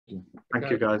Thank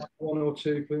you, guys. One or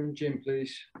two, Jim,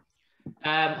 please.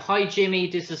 Hi, Jimmy.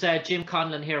 This is Jim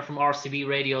Conlan here from RCB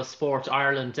Radio Sport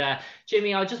Ireland.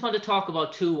 Jimmy, I just want to talk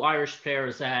about two Irish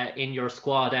players in your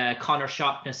squad, Conor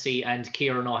Shaughnessy and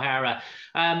Kieran O'Hara.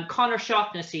 Conor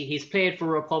Shaughnessy, he's played for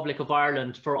Republic of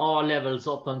Ireland for all levels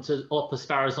up as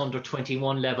far as under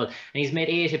 21 level, and he's made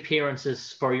 8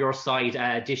 appearances for your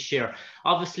side this year.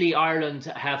 Obviously, Ireland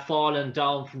have fallen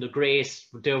down from the grace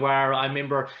they were. I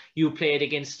remember you played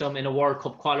against them in a World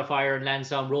Cup qualifier in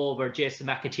Lansdowne Road where Jason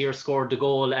McAteer scored the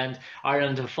goal, and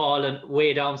Ireland have fallen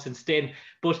way down since then.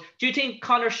 But do you think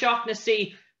Conor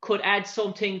Shaughnessy could add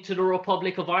something to the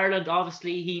Republic of Ireland?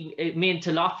 Obviously, it meant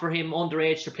a lot for him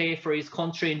underage to play for his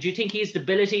country. And do you think he has the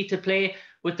ability to play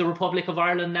with the Republic of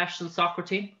Ireland national soccer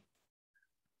team?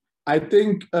 I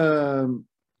think that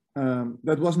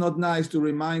was not nice to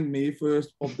remind me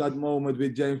first of that moment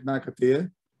with James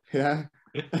McAteer. Yeah.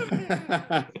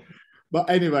 But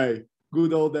anyway,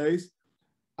 good old days.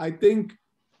 I think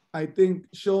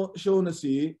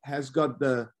Shaughnessy has got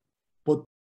the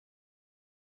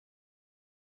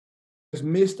has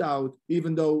missed out,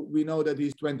 even though we know that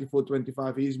he's 24,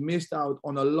 25, he's missed out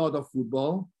on a lot of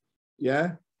football.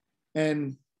 Yeah.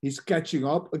 And he's catching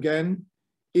up again.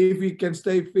 If he can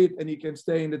stay fit and he can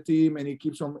stay in the team and he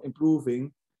keeps on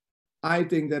improving, I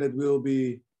think that it will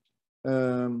be,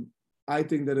 I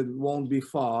think that it won't be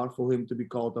far for him to be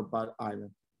called up by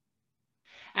Ireland.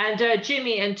 And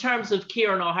Jimmy, in terms of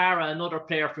Kieran O'Hara, another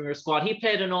player from your squad, he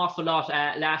played an awful lot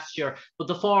last year, but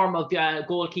the form of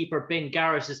goalkeeper Ben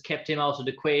Garrett has kept him out of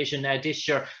the equation this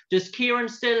year. Does Kieran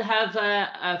still have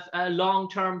a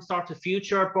long-term sort of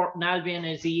future at Burton Albion?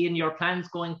 Is he in your plans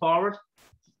going forward?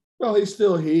 Well, he's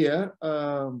still here.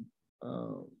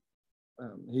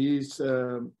 He's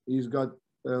got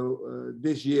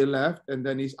this year left, and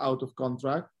then he's out of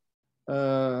contract.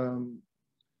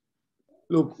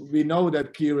 Look, we know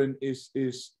that Kieran is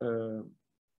a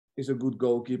good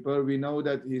goalkeeper. We know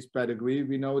that he's pedigree.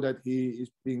 We know that he is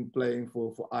playing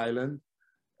for Ireland.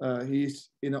 He's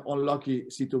in an unlucky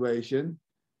situation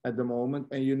at the moment.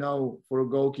 And you know, for a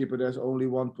goalkeeper, there's only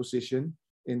one position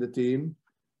in the team.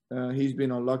 He's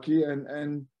been unlucky,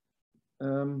 and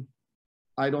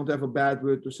I don't have a bad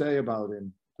word to say about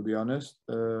him, to be honest.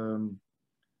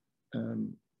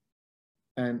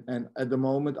 And at the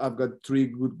moment, I've got 3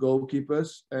 good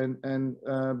goalkeepers, and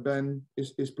Ben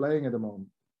is playing at the moment.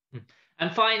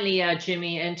 And finally,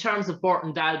 Jimmy, in terms of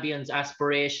Burton Albion's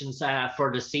aspirations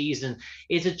for the season,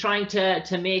 is it trying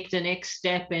to make the next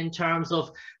step in terms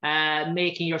of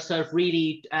making yourself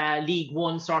really League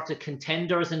One sort of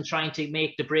contenders and trying to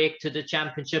make the break to the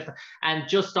Championship? And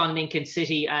just on Lincoln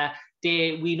City,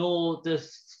 we know the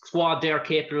squad they're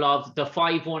capable of. The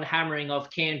 5-1 hammering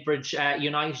of Cambridge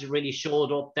United really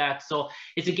showed up that. So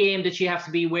it's a game that you have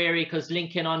to be wary, because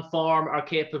Lincoln on form are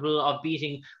capable of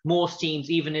beating most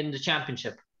teams, even in the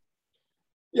Championship.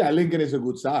 Yeah, Lincoln is a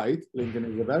good side. Lincoln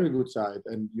is a very good side,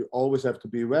 and you always have to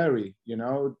be wary. You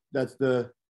know, that's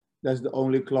the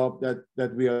only club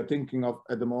that we are thinking of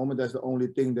at the moment. That's the only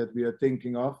thing that we are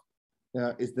thinking of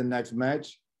is the next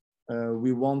match.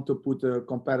 We want to put a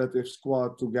competitive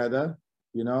squad together,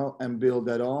 you know, and build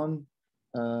that on.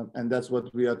 And that's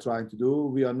what we are trying to do.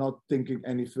 We are not thinking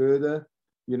any further,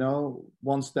 you know,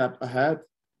 one step ahead,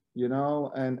 you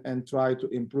know, and try to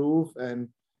improve. And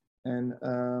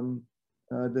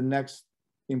the next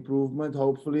improvement,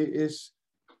 hopefully, is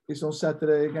on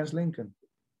Saturday against Lincoln.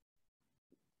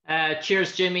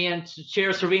 Cheers, Jimmy, and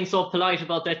cheers for being so polite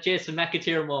about that Jason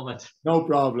McAteer moment. No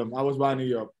problem. I was winding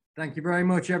you up. Thank you very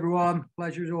much, everyone.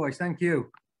 Pleasure as always. Thank you.